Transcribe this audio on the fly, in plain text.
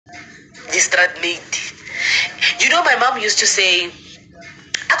Distrad mate. You know, my mom used to say,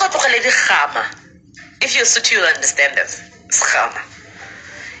 if you're Sotho, you'll understand this. Schama.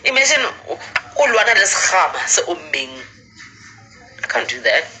 Imagine ulwana leschama se umming. I can't do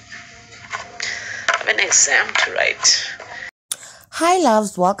that. I have an exam to write. Hi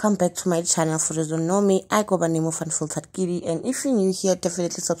loves, welcome back to my channel. For those who don't know me, I go by the name of Unfiltered Kitty, and if you're new here,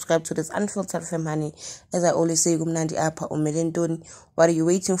 definitely subscribe to this Unfiltered Fam Honey. As I always say, what are you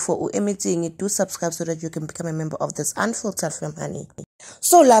waiting for? Do subscribe so that you can become a member of this Unfiltered Fam Honey.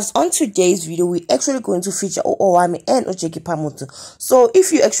 So loves, on today's video, we're actually going to feature Owamie and phamotse. So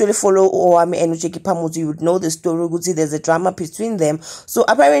if you actually follow Owamie and phamotse, you would know the story. There's a drama between them. So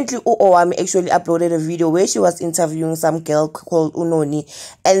apparently Owamie actually uploaded a video where she was interviewing some girl called Unoni,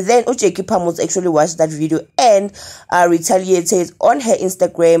 and then phamotse actually watched that video and retaliated on her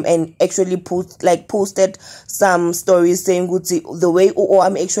Instagram and actually posted some stories saying the way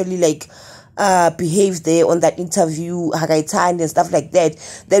Owamie actually behaved there on that interview, and stuff like that.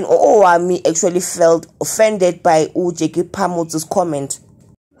 Then Owamie actually felt offended by phamotse's comment.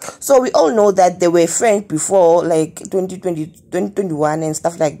 So we all know that they were friends before, like 2021 and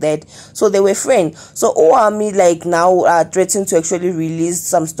stuff like that. So they were friends. So Owamie now threatened to actually release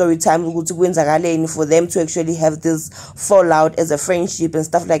some story time for them to actually have this fallout as a friendship and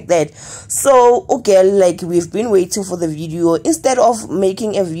stuff like that. So okay, we've been waiting for the video. Instead of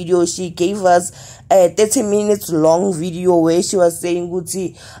making a video, she gave us a 30 minutes long video where she was saying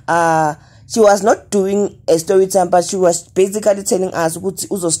she was not doing a story time, but she was basically telling us what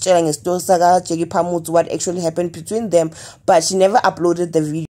actually happened between them, but she never uploaded the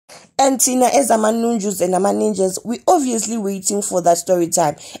video. And Tina, as Amanunjus and Amaninjas, we obviously waiting for that story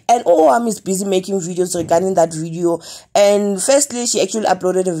time. And Owamie is busy making videos regarding that video. And firstly, she actually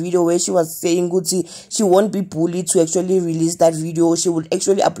uploaded a video where she was saying she won't be bullied to actually release that video. She would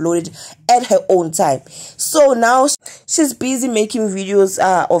actually upload it at her own time. So now she's busy making videos,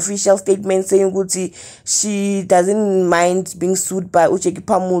 official statements saying she doesn't mind being sued by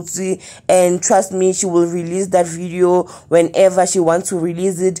phamotse, and trust me, she will release that video whenever she wants to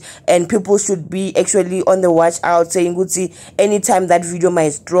release it. And people should be actually on the watch out, saying anytime that video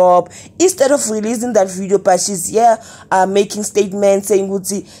might drop, instead of releasing that video. But she's here making statements saying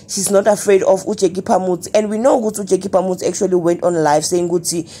she's not afraid of phamotse. And we know phamotse actually went on live saying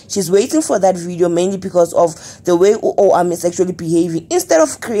she's waiting for that video mainly because of the way Owamie is actually behaving. Instead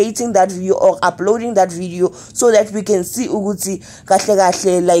of creating that video or uploading that video so that we can see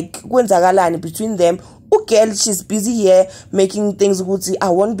between them, girl, she's busy here making things I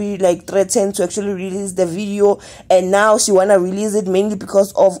won't be threatened to actually release the video, and now she wanna release it mainly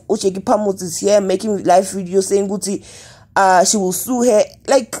because of phamotse is here making live videos saying she will sue her.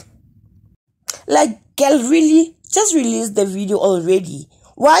 Girl, really, just release the video already.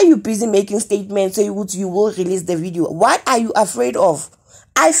 Why are you busy making statements saying you will release the video? What are you afraid of?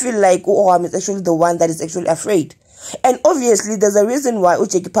 I feel like Owamie is actually the one that is actually afraid. And obviously, there's a reason why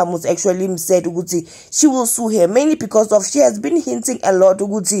phamotse actually said she will sue her, mainly because of she has been hinting a lot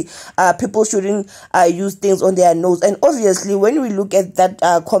people shouldn't use things on their nose. And obviously, when we look at that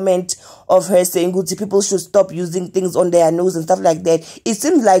comment of her saying people should stop using things on their nose and stuff like that, it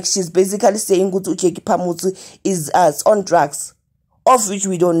seems like she's basically saying phamotse is on drugs, of which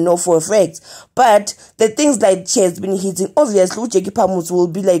we don't know for a fact. But the things she has been hitting, obviously phamotse will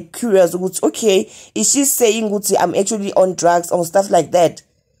be curious, okay, is she saying I'm actually on drugs or stuff like that?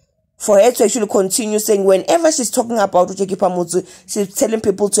 For her to actually continue saying, whenever she's talking about phamotse, she's telling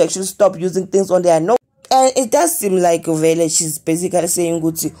people to actually stop using things on their nose. And it does seem like she's basically saying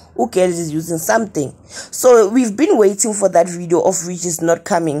who cares is using something. So we've been waiting for that video, of which is not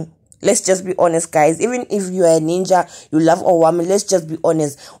coming. Let's just be honest, guys. Even if you are a ninja, you love Owamie, let's just be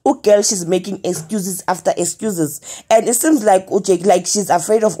honest. Girl, she's making excuses after excuses. And it seems like she's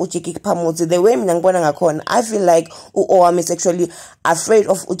afraid of phamotse. The way I feel like Owamie is actually afraid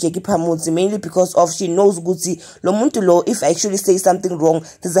of phamotse, mainly because of she knows if I actually say something wrong,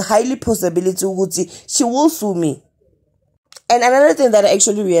 there's a highly possibility she will sue me. And another thing that I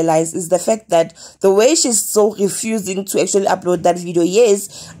actually realized is the fact that the way she's so refusing to actually upload that video.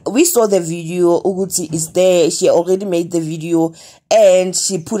 Yes, we saw the video, is there, she already made the video and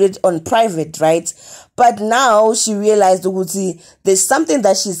she put it on private, right? But now she realized there's something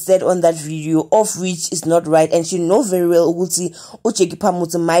that she said on that video of which is not right, and she knows very well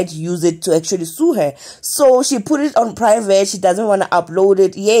phamotse might use it to actually sue her. So she put it on private. She doesn't want to upload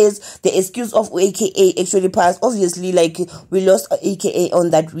it. Yes, the excuse of AKA actually passed. Obviously, we lost AKA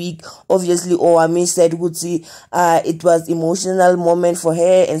on that week. Obviously, Owamie said it was emotional moment for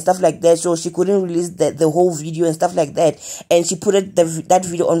her and stuff like that, so she couldn't release the whole video and stuff like that. And she put uploaded that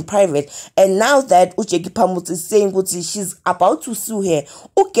video on private, and now that Jackie phamotse is saying she's about to sue her,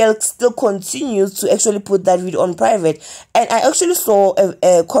 girl still continues to actually put that video on private. And I actually saw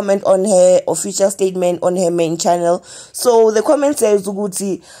a comment on her official statement on her main channel. So the comment says,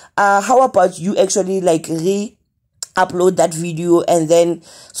 how about you actually like upload that video, and then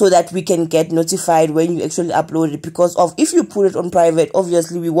so that we can get notified when you actually upload it, because of if you put it on private,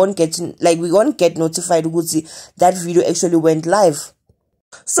 obviously we won't get notified that video actually went live.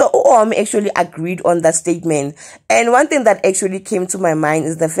 So Owamie actually agreed on that statement, and one thing that actually came to my mind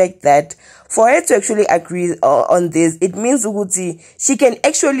is the fact that for her to actually agree on this, it means she can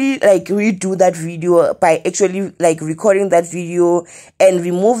actually like redo that video by actually like recording that video and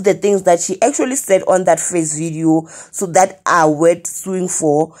remove the things that she actually said on that first video, so that are worth suing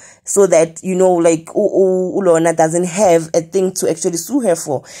for, so that like Ulona doesn't have a thing to actually sue her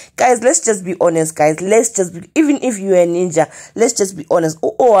for. Guys, let's just be honest, guys. Let's just be, even if you're a ninja, let's just be honest.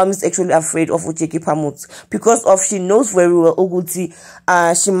 Owamie is actually afraid of Jackie phamotse because of she knows very well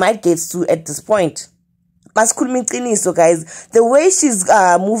she might get sued at this point. But so guys, the way she's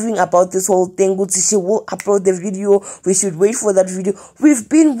moving about this whole thing, she will upload the video, we should wait for that video. We've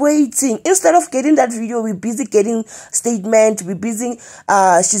been waiting. Instead of getting that video, we're busy getting statement, we're busy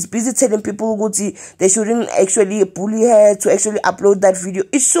she's busy telling people they shouldn't actually bully her to actually upload that video.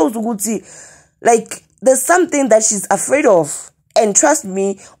 It shows like there's something that she's afraid of. And trust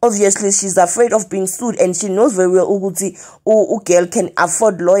me, obviously she's afraid of being sued, and she knows very well girl can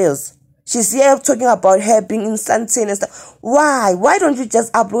afford lawyers. She's here talking about her being insane and stuff. Why don't you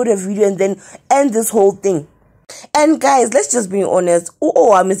just upload a video and then end this whole thing? And guys, let's just be honest,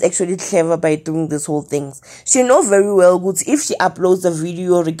 Owamie is actually clever by doing this whole things. She knows very well if she uploads a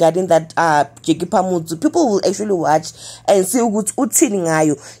video regarding that Jackie phamotse, people will actually watch and see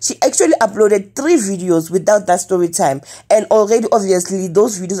she actually uploaded 3 videos without that story time, and already obviously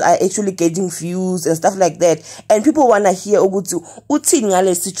those videos are actually getting views and stuff like that, and people wanna hear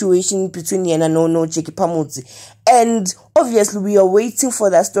the situation between Yena no Jackie phamotse. And obviously we are waiting for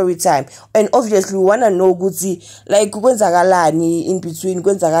that story time, and obviously we wanna know like in between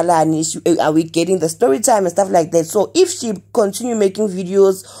are we getting the story time and stuff like that. So if she continue making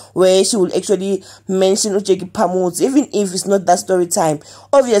videos where she will actually mention Jackie phamotse, even if it's not that story time,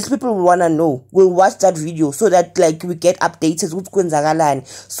 obviously people will wanna know, will watch that video, so that like we get updated with kwenzakalani.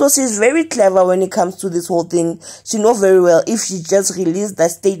 So she's very clever when it comes to this whole thing. She knows very well if she just released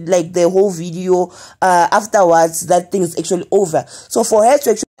that like the whole video afterwards, that thing is actually over. So for her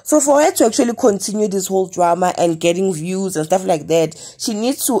to actually continue this whole drama and getting views and stuff like that, she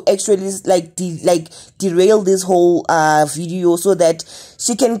needs to actually like derail this whole video so that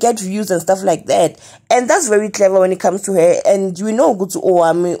she can get views and stuff like that. And that's very clever when it comes to her. And we know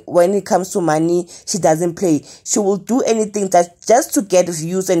Owamie, when it comes to money, she doesn't play. She will do anything that just to get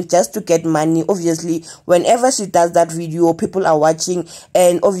views and just to get money. Obviously, whenever she does that video, people are watching,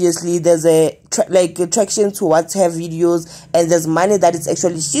 and obviously there's a attraction towards her videos, and there's money that is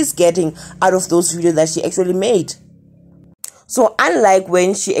actually she's getting out of those videos that she actually made. So unlike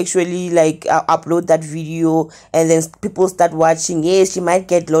when she actually upload that video and then people start watching, yes, she might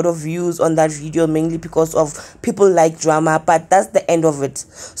get a lot of views on that video, mainly because of people like drama, but that's the end of it.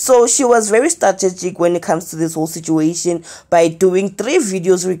 So she was very strategic when it comes to this whole situation by doing 3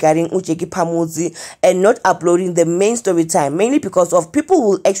 videos regarding Jackie phamotse and not uploading the main story time, mainly because of people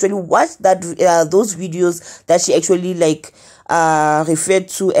will actually watch that those videos that she actually referred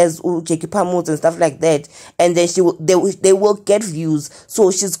to as Jackie phamotse and stuff like that, and then they will get views.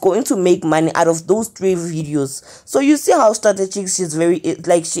 So she's going to make money out of those 3 videos. So you see how strategic she's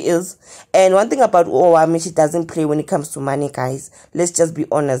she is. And one thing about Owamie, she doesn't play when it comes to money, guys. Let's just be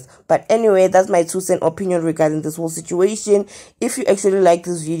honest. But anyway, that's my 2-cent opinion regarding this whole situation. If you actually like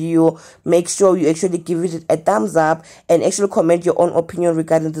this video, make sure you actually give it a thumbs up and actually comment your own opinion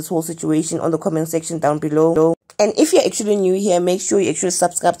regarding this whole situation on the comment section down below. And if you're actually new here, make sure you actually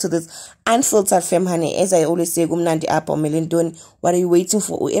subscribe to this Unfiltered Fem Honey. As I always say, Gumnandi App or Melindon. What are you waiting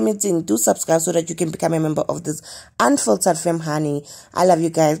for? Anything, do subscribe so that you can become a member of this Unfiltered Fem Honey. I love you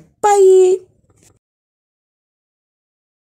guys. Bye.